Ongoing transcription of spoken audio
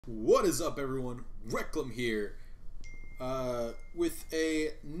What is up, everyone? Reclam here, with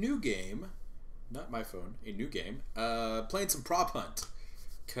a new game, not my phone, a new game, playing some Prop Hunt,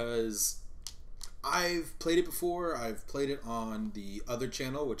 because I've played it before. I've played it on the other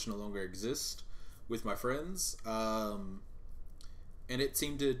channel, which no longer exists, with my friends, and it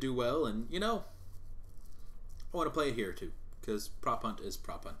seemed to do well, and, you know, I want to play it here, too, because Prop Hunt is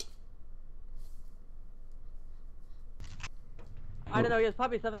Prop Hunt. I don't know, there's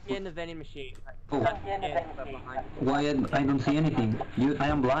probably something in the vending machine. Oh. Why I don't see anything? Dude, I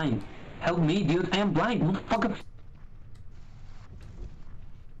am blind. Help me, dude, I am blind, motherfucker.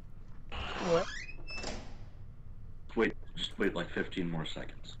 What? Just wait like 15 more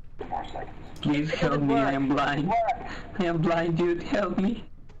seconds. Please help me, I am blind. I am blind, dude, help me.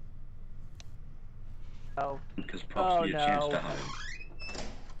 Oh. Because props need a chance to hide.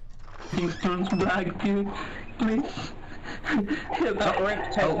 Things turns black, dude. Please. Help.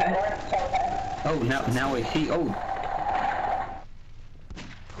 Oh, now I see. Oh.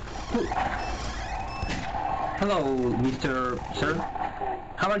 Hello, Mr. Sir.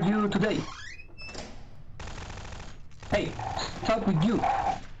 How are you today? Hey, stop with you.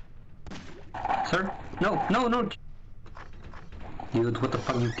 Sir? No. Dude, what the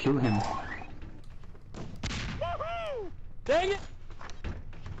fuck, you kill him? Dang it!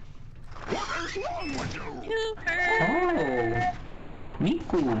 What is wrong with you? Oh,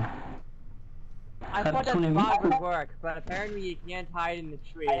 Miku. I thought that Hatsune spot Miku. would work, but apparently you can't hide in the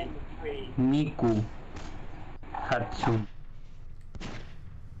tree. Miku. Hatsune.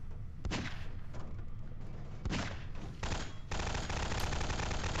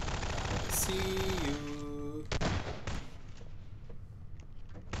 See you.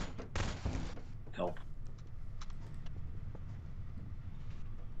 Help.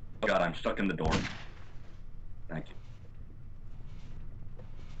 Oh God, I'm stuck in the door. Thank you.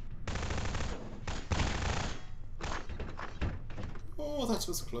 Oh, that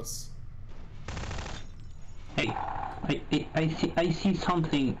was close. Hey, I see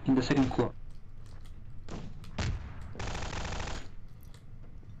something in the second floor.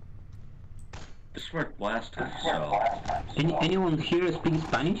 This worked last time, so... Anyone here speak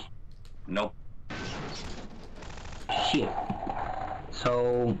Spanish? Nope. Shit.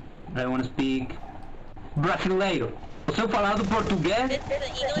 So, I want to speak brasileiro. Você falado português? This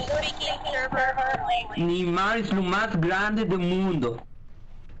is an English-speaking server only. Neymar es lo más grande del mundo.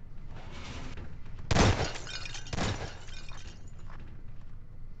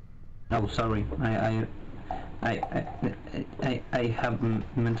 Oh, sorry. I have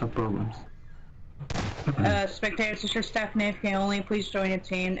mental problems. Spectators, this is Stephanie. If you can only please join a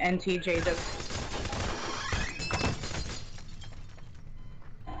team. NTJ.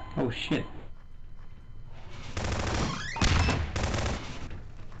 Oh shit.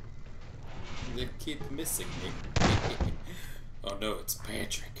 They keep missing me. Oh no, it's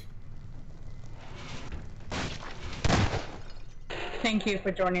Patrick. Thank you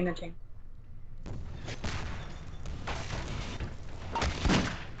for joining the team.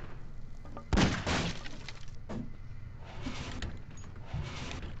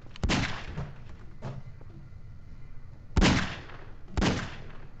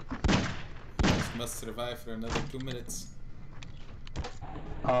 Just must survive for another 2 minutes.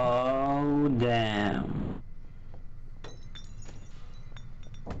 Oh damn.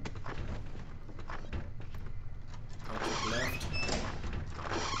 Patrick left.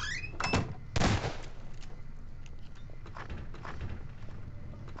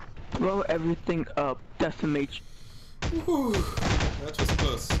 Blow everything up, decimate. Whew, that was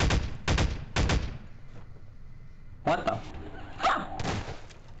close. What the?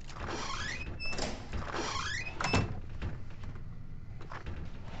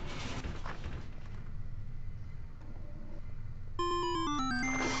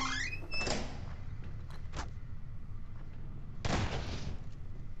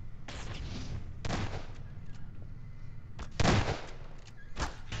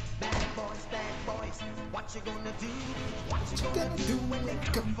 Bad boys, what you gonna do? What you gonna do when they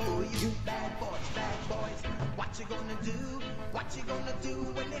come for you? Bad boys, what you gonna do? What you gonna do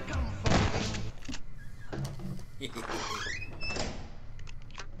when they come for you? It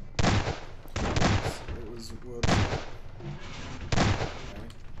was what?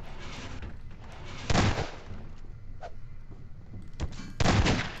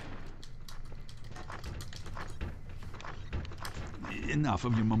 Enough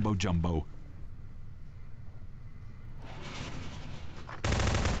of your mumbo jumbo.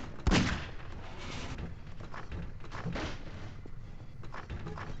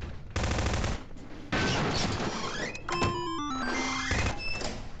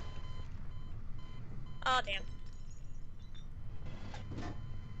 Oh, damn.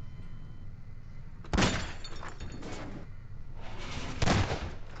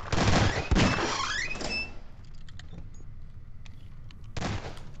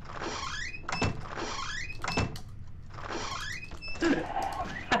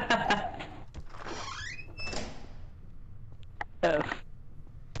 F.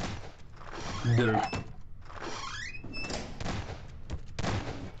 Dirt.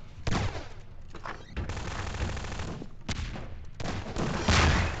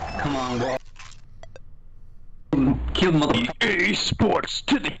 Come on, bro. Kill motherfucker. EA Sports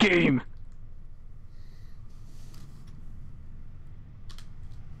to the game.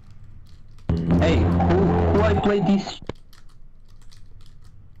 Hey, who I play this?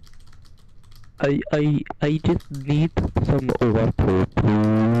 I just need some water, please.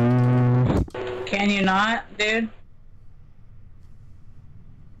 Can you not, dude?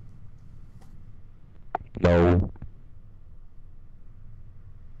 No.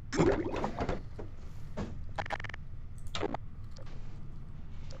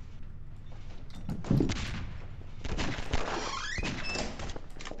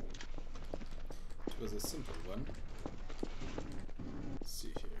 It was a simple one. Let's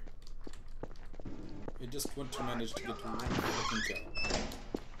see here. I just want to manage to get one fucking kill.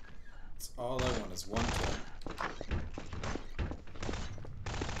 That's all I want is one kill.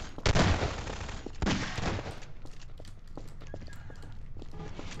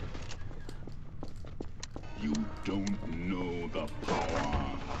 You don't know the power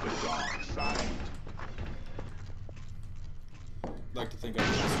of the dark side. I'd like to think I'm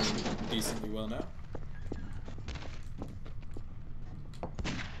doing decently well now.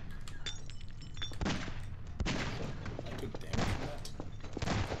 I took damage from that.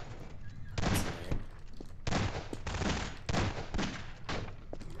 That's lame.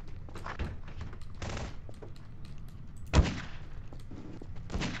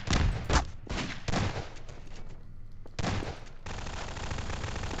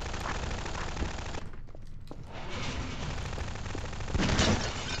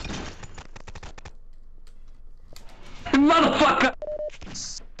 Motherfucker!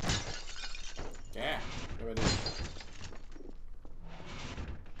 Yeah, what do I do?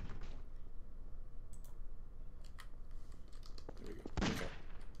 There we go. Okay.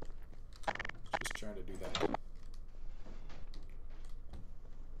 Just trying to do that.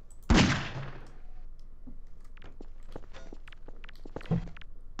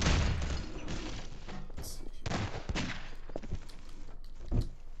 Let's see here.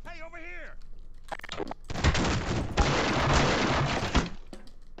 Hey, over here!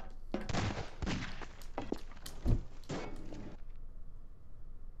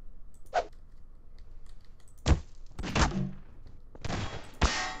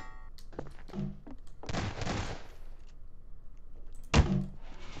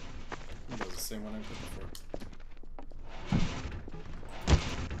 That was the same one I put before.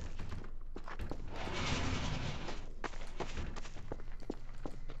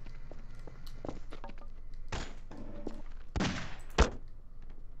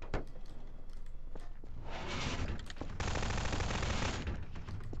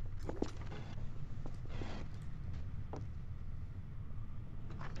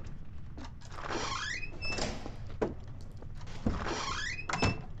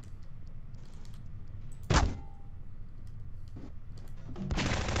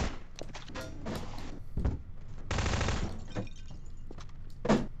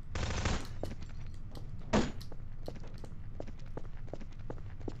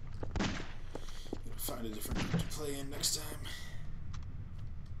 Find a different group to play in next time.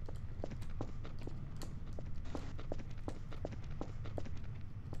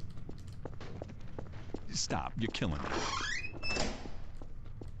 Stop, you're killing me.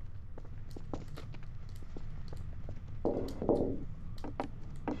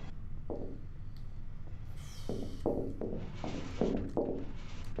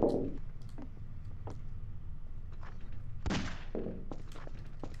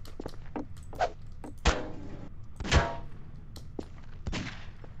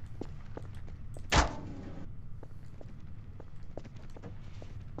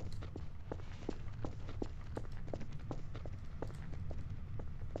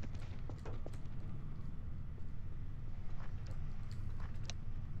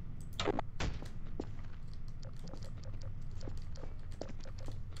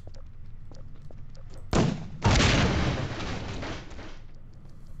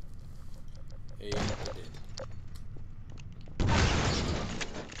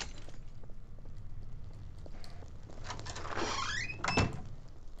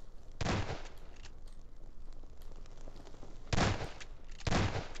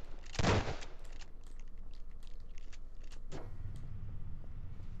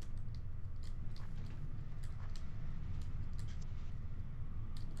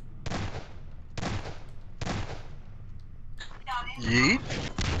 Yeet.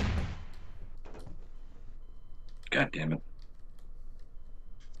 God damn it.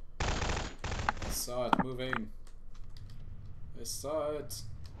 I saw it moving. I saw it.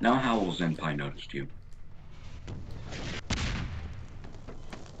 Now Howell Zenpai noticed you.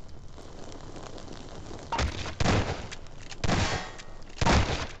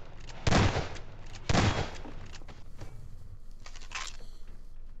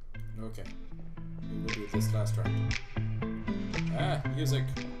 Okay. We will do this last round. Ah, music.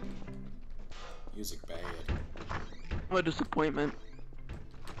 Music bad. What a disappointment.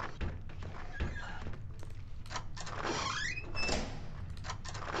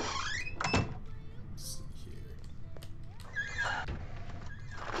 Let's see here.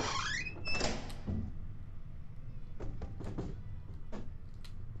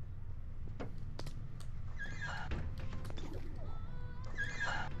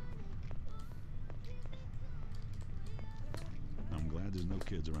 I'm glad there's no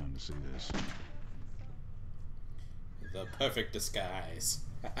kids around to see this. The perfect disguise.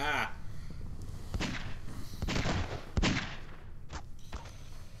 Haha.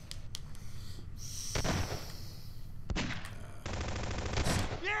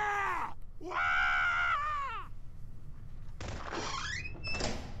 Yeah!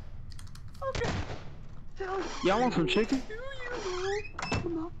 Y'all want some chicken?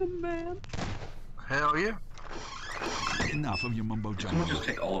 Nothing, man. Hell yeah. Enough of your mumbo jumbo. Just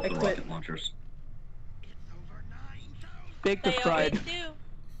take all of the rocket launchers. Baked or They fried? always do.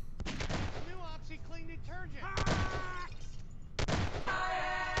 New OxyClean detergent.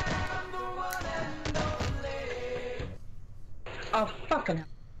 Oh, fucking hell.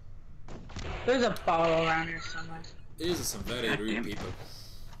 There's a bottle around here somewhere. These are some very rude people.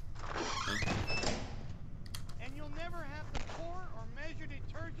 And you'll never have to pour or measure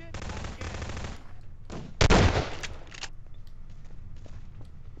detergent again.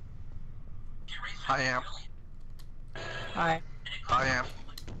 I am. Hi. I am.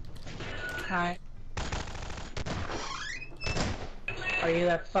 Hi. Are you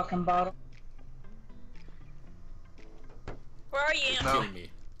that fucking bottle? Where are you? No. Kill me.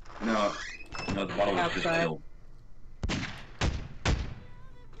 No, no, the bottle was just Outside. killed.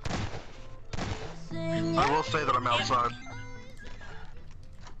 I will say that I'm outside.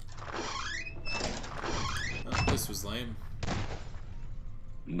 Oh, this was lame.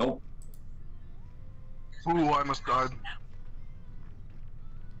 Nope. Ooh, I almost died.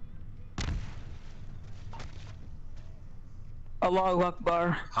 Allahu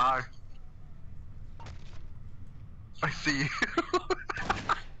Akbar. Hi. I see you.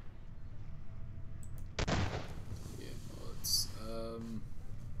 Yeah, well, let's,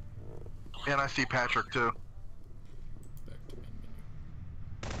 And I see Patrick too. back to main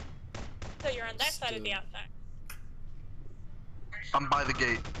menu. So you're on that side of the outside. I'm by the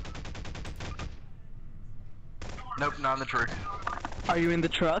gate. Nope, not in the tree. Are you in the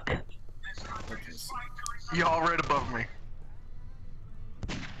truck? Let me see. Y'all right above me.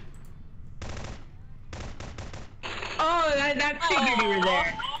 Oh, I figured you were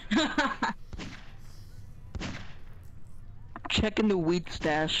there. Checking the weed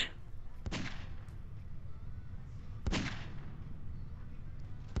stash.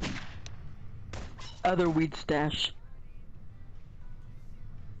 Other weed stash.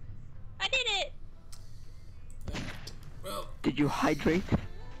 I did it! Well, Did you hydrate?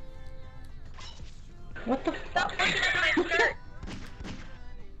 What the Stop looking at my skirt!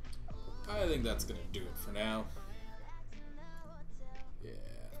 I think that's gonna do it for now. Yeah.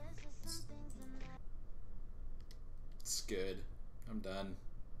 It's good. I'm done.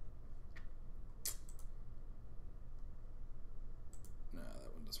 Nah,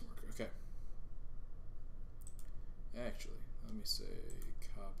 that one doesn't work. Okay. Actually, let me say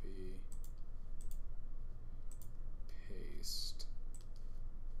copy, paste.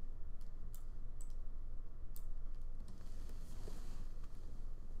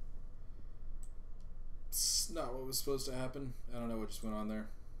 It's not what was supposed to happen. I don't know what just went on there.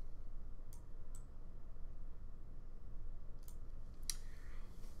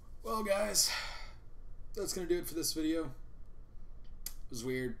 Well, guys, that's gonna do it for this video. It was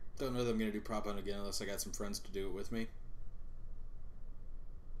weird. Don't know that I'm gonna do prop hunt again unless I got some friends to do it with me.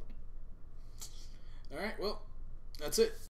 Alright, well, that's it.